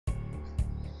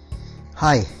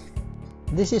Hi,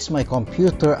 this is my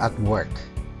computer at work.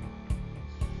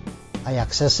 I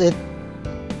access it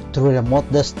through remote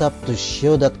desktop to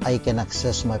show that I can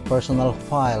access my personal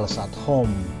files at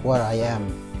home where I am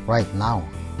right now.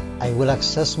 I will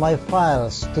access my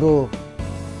files through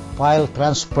File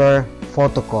Transfer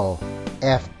Protocol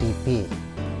FTP.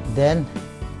 Then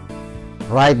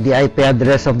write the IP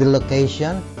address of the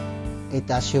location. It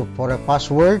asks you for a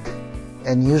password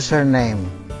and username.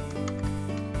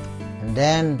 And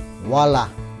then voila,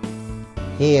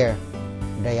 here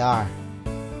they are.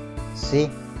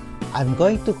 See, I'm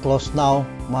going to close now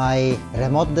my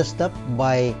remote desktop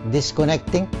by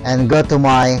disconnecting and go to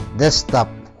my desktop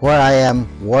where I am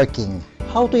working.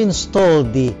 How to install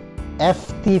the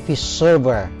FTP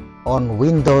server on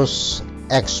Windows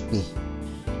XP.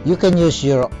 You can use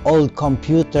your old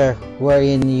computer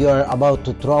wherein you're about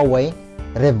to throw away,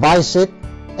 revise it,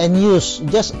 and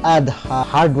just add a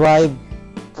hard drive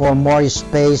for more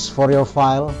space for your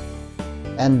file,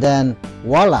 and then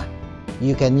voila,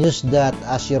 you can use that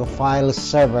as your file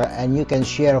server and you can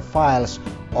share files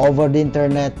over the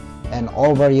internet and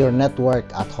over your network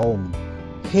at home.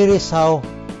 Here is how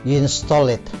you install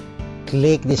it.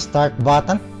 Click the start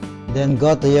button, then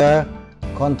go to your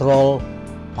control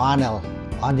panel.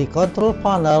 On the control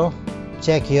panel,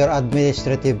 check your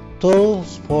administrative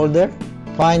tools folder,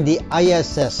 find the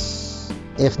ISS.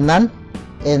 If none,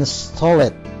 install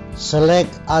it. Select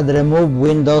Add Remove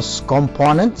Windows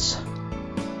Components.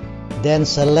 Then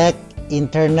select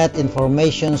Internet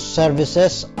Information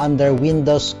Services under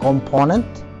Windows Component.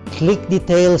 Click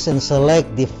Details and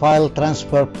select the File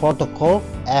Transfer Protocol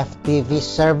FTP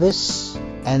service.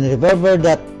 And remember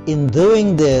that in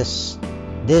doing this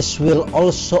will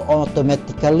also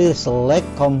automatically select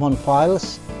Common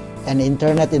Files and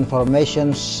Internet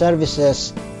Information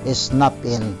Services is not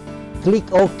in.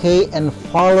 Click OK and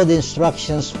follow the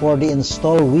instructions for the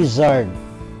install wizard,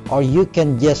 or you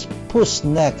can just push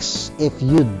next if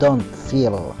you don't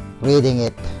feel reading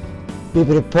it. Be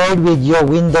prepared with your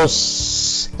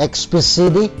Windows XP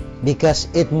CD because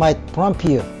it might prompt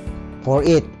you for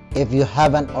it if you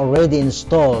haven't already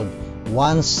installed.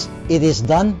 Once it is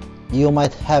done, you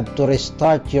might have to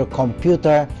restart your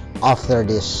computer after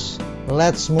this.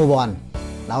 Let's move on.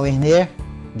 Now in here,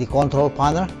 the control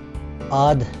panel,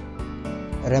 add,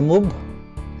 remove,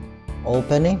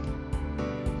 opening,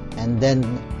 and then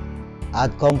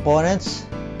add components.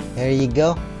 Here you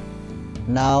go.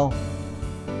 Now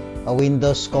a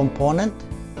Windows component,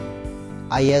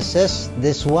 ISS,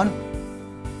 this one.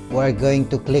 We're going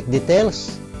to click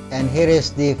details, and here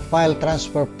is the File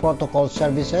Transfer Protocol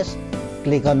Services.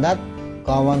 Click on that.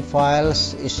 Common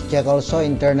Files is check also.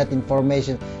 Internet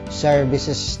Information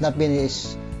Services Snap-in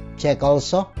is check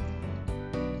also.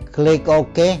 Click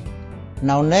OK.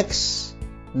 Now next,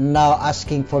 now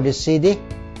asking for the CD.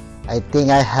 I think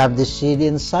I have the CD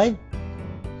inside.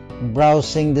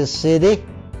 Browsing the CD.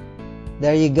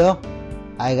 There you go.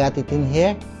 I got it in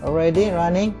here already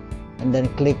running. And then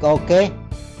click OK.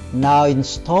 Now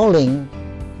installing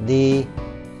the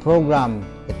program.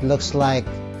 It looks like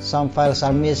some files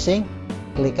are missing.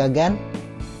 Click again.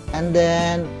 And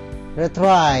then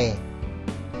retry.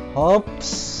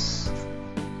 Oops.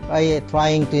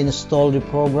 Trying to install the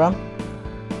program.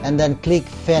 And then click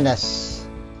Finish.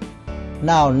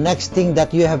 Now next thing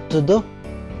that you have to do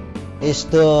is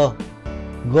to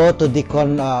go to the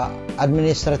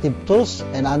administrative tools,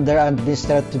 and under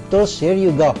administrative tools, here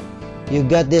you go. You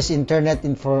got this Internet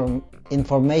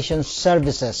Information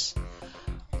Services.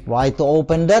 Right, to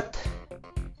open that,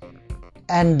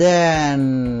 and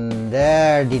then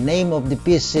there the name of the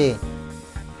PC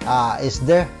is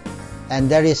there, and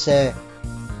there is a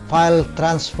File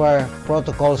Transfer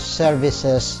Protocol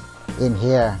Services in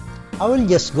here. I will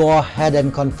just go ahead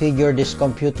and configure this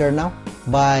computer now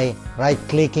by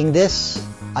right-clicking this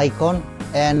icon,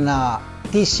 and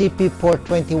TCP port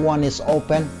 21 is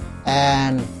open,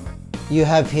 and you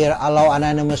have here allow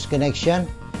anonymous connection.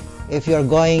 If you're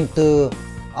going to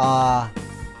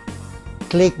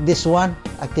click this one,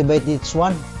 activate this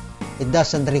one, it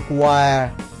doesn't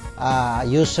require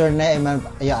username and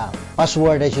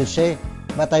password, I should say,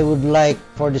 but I would like,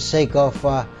 for the sake of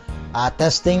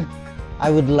testing,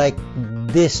 I would like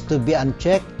this to be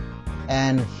unchecked.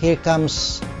 And here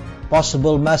comes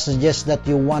possible messages that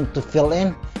you want to fill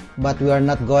in, but we are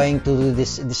not going to do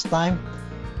this time.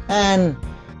 And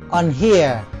on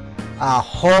here,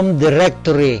 home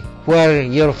directory, where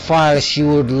your files you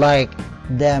would like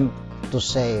them to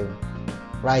save,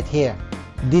 right here.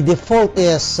 The default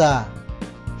is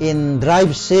in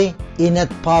drive C,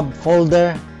 inetpub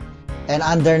folder, and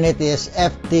underneath is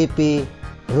FTP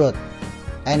root,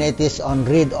 and it is on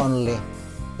read only.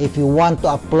 if you want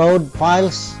to upload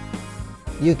files,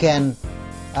 you can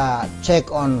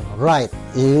check on write.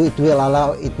 It will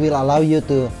allow you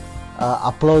to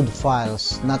upload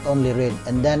files, not only read,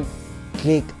 and then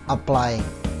click apply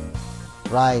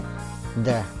right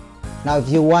there. Now if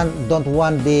you don't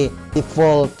want the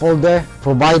default folder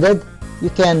provided, you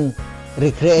can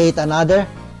recreate another.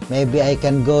 Maybe I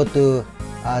can go to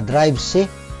drive C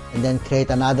and then create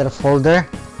another folder,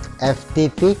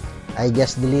 FTP. I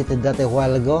just deleted that a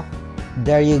while ago.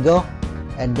 There you go.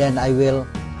 And then I will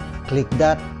click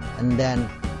that and then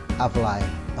apply.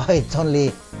 Oh, it's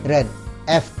only red,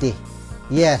 FT.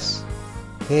 Yes,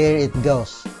 here it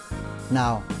goes.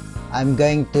 Now I'm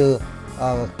going to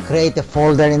create a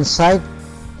folder inside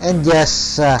and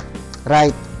just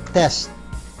write test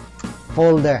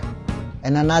folder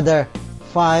and another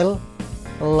file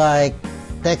like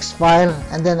text file,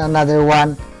 and then another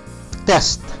one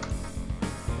test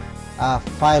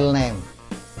file name.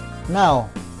 Now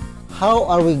how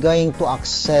are we going to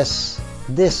access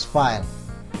this file?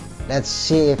 Let's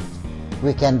see if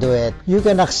we can do it. You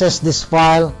can access this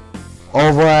file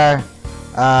over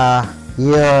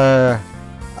your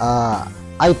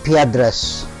IP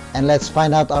address, and let's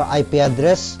find out our IP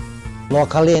address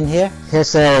locally in here.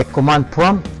 Here's a command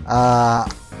prompt,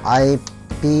 IP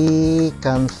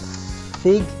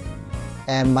config,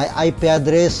 and my IP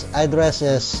address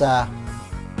is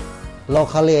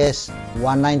locally is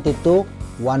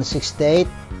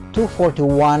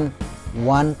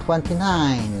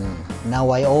 192.168.241.129.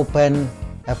 Now I open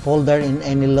a folder in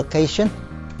any location,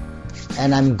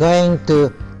 and I'm going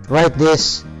to write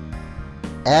this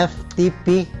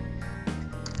FTP :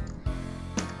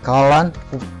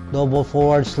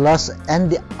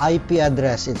 and the IP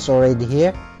address. It's already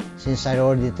here since I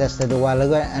already tested a while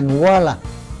ago, and voila,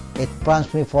 it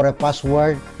prompts me for a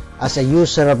password as a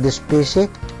user of this PC.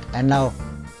 And now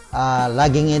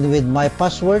logging in with my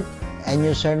password and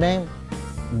username.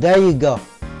 There you go.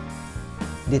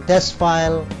 The test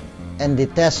file and the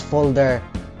test folder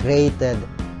created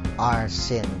are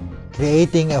seen.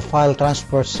 Creating a file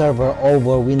transfer server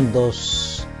over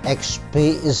Windows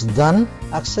XP is done.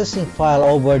 Accessing file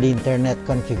over the internet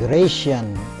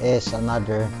configuration is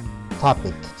another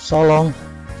topic. So long,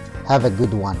 have a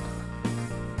good one.